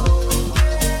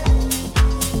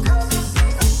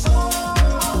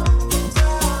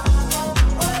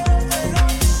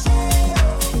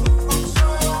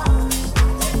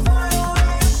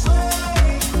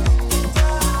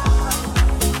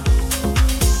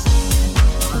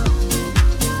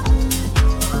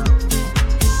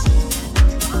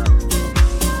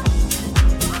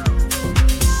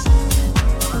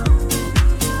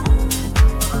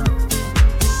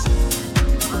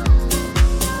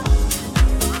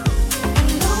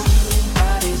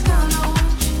 Nobody's gonna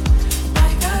want you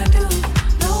like I do.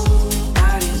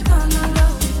 Nobody's gonna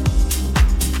love you.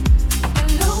 And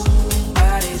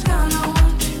nobody's gonna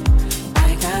want you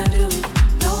like I do.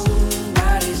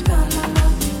 Nobody's gonna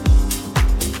love you.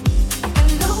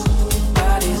 And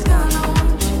nobody's gonna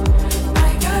want you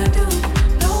like I do.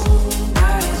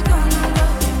 Nobody's gonna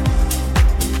love you.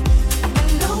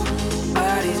 And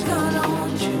nobody's gonna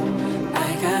want you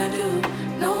like I do.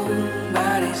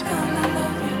 Nobody's gonna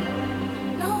love you.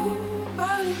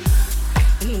 Nobody.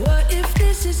 And what if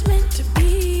this is meant to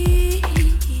be?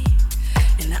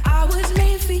 And I was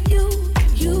made for you,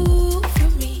 and you for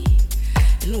me.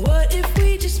 And what if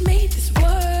we just made this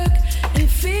work and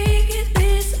figured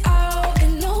this out,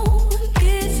 and no one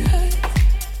gets hurt?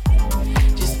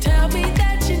 Just tell me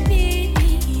that you need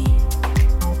me.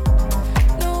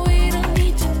 No, we don't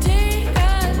need to take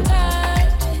our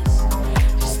time.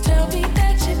 Just tell me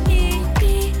that you need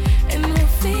me, and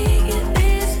we'll figure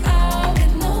this out,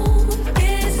 and no one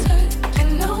gets hurt. And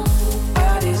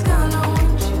nobody's gonna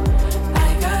want you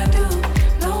like I do.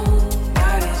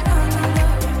 Nobody's gonna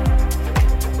love you.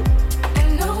 And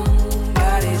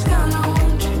nobody's gonna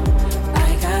want you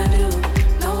like I do.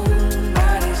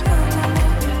 Nobody's gonna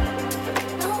love you.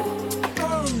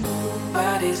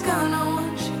 Nobody's gonna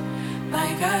want you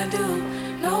like I do.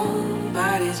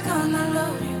 Nobody's gonna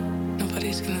love you.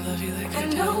 Nobody's gonna love you like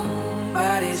I do.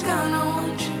 Nobody's gonna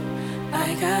want you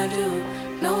like I do.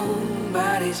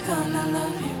 Nobody's gonna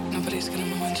love you. Nobody's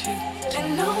gonna want you. And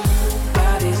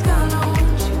nobody's gonna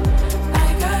want you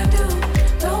like I do.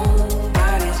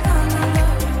 Nobody's gonna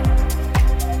love you.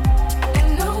 And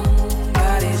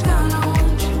nobody's gonna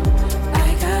want you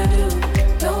like I do.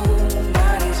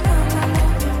 Nobody's gonna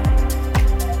love you.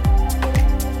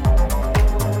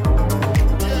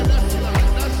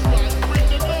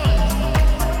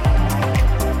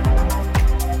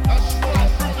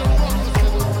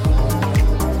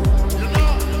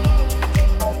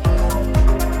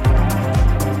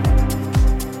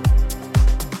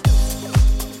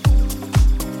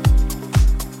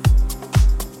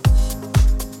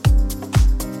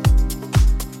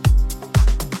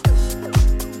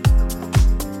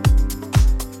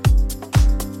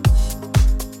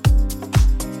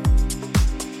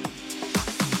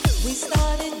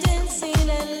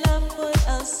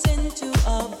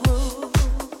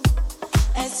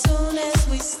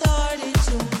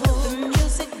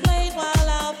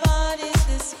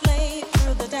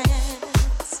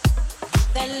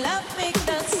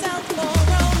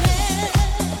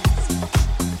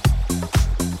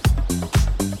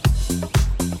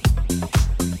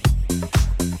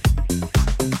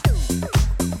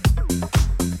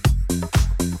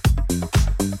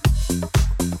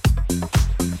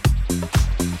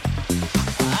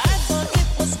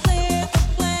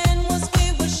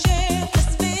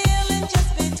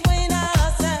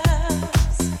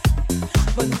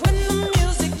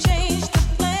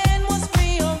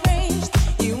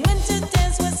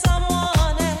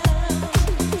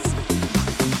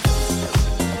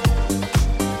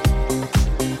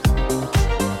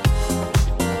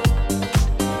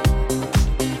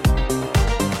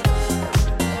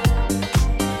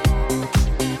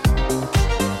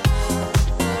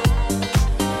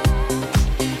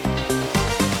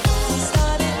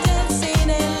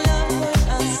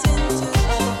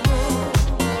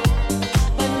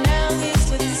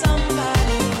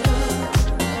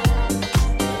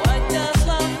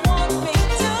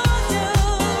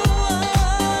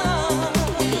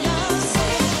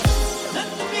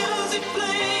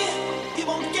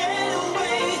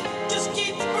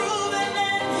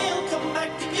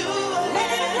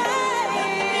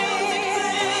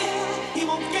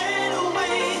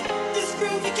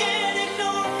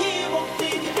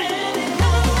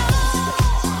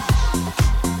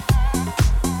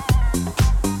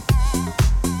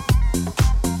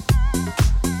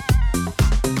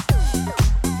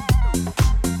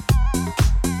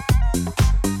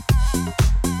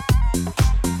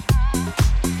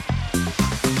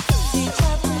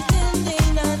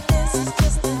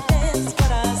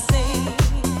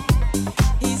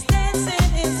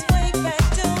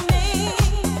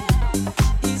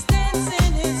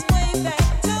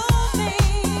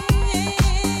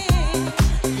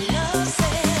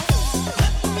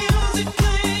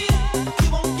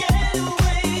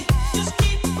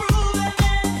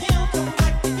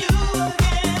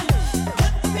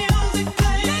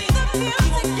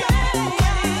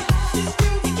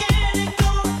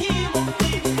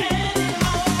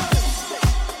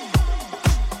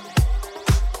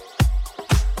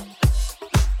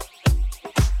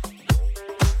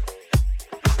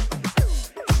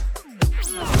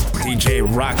 DJ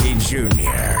Rocky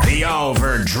Jr., the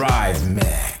Overdrive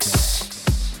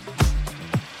Mix.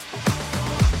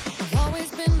 I've always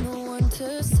been the one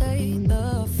to say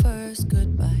the first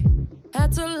goodbye.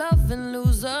 Had to love and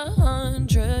lose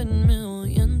 100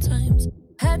 million times.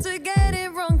 Had to get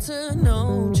it wrong to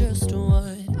know just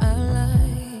what I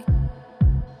like.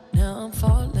 Now I'm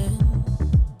falling.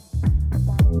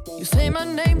 You say my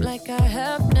name like I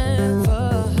have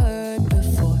never heard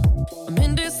before. I'm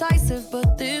indecisive,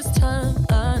 but this time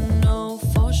I know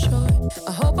for sure.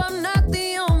 I hope I'm not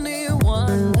the only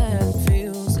one that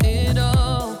feels it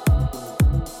all.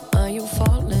 Are you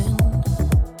falling?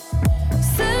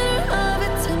 Center of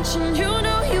attention, you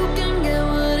know you can get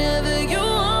whatever you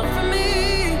want from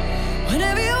me.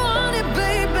 Whenever you want it,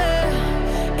 baby.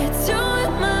 It's you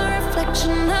and my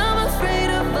reflection. I'm afraid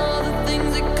of all the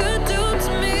things it could do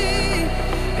to me.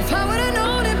 If I would've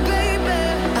known it, baby,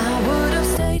 I would've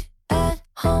stayed at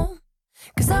home.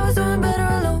 Cause I was doing better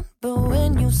alone. But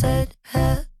when you said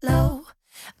hello,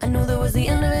 I knew that was the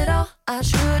end of it all. I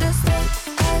should've stayed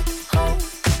at home.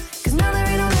 Cause now there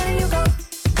ain't no letting you go.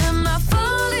 Am I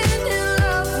falling in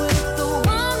love with the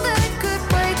one that could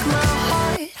break my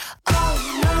heart? Oh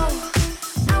no,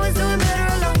 I was doing better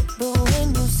alone. But when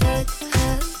you said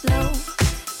hello,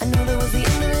 I knew that was the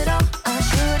end of it all. I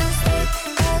should've stayed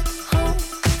at home.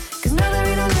 Cause now there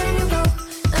ain't no letting you go.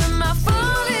 Am I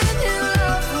falling in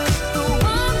love with the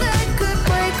one that could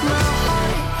break my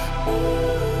heart?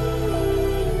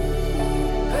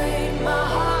 Break my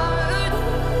heart.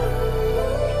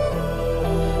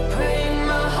 Break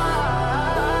my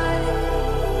heart.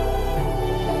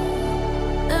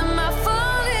 Am I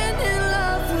falling in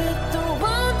love with the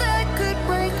one that could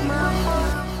break my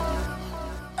heart?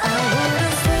 I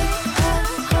would've stayed at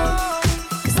home.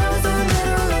 Cause I was doing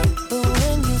better alone. But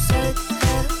when you said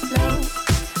hello,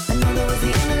 I knew that was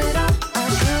the end of it all. I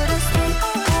should've stayed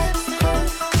at home.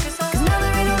 Cause now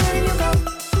there ain't no letting you go.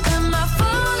 Am I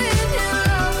falling in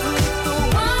love with the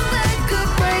one that could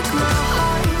break my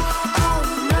heart? Oh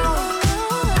no,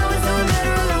 I was doing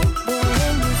better alone. But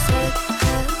when you said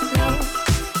hello,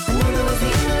 I knew that was the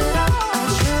end of it all. I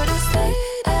should've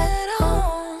stayed at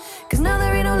home. Cause now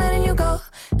there ain't no letting you go.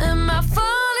 Am I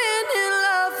falling in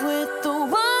love with the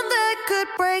one that could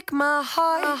break my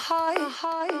heart?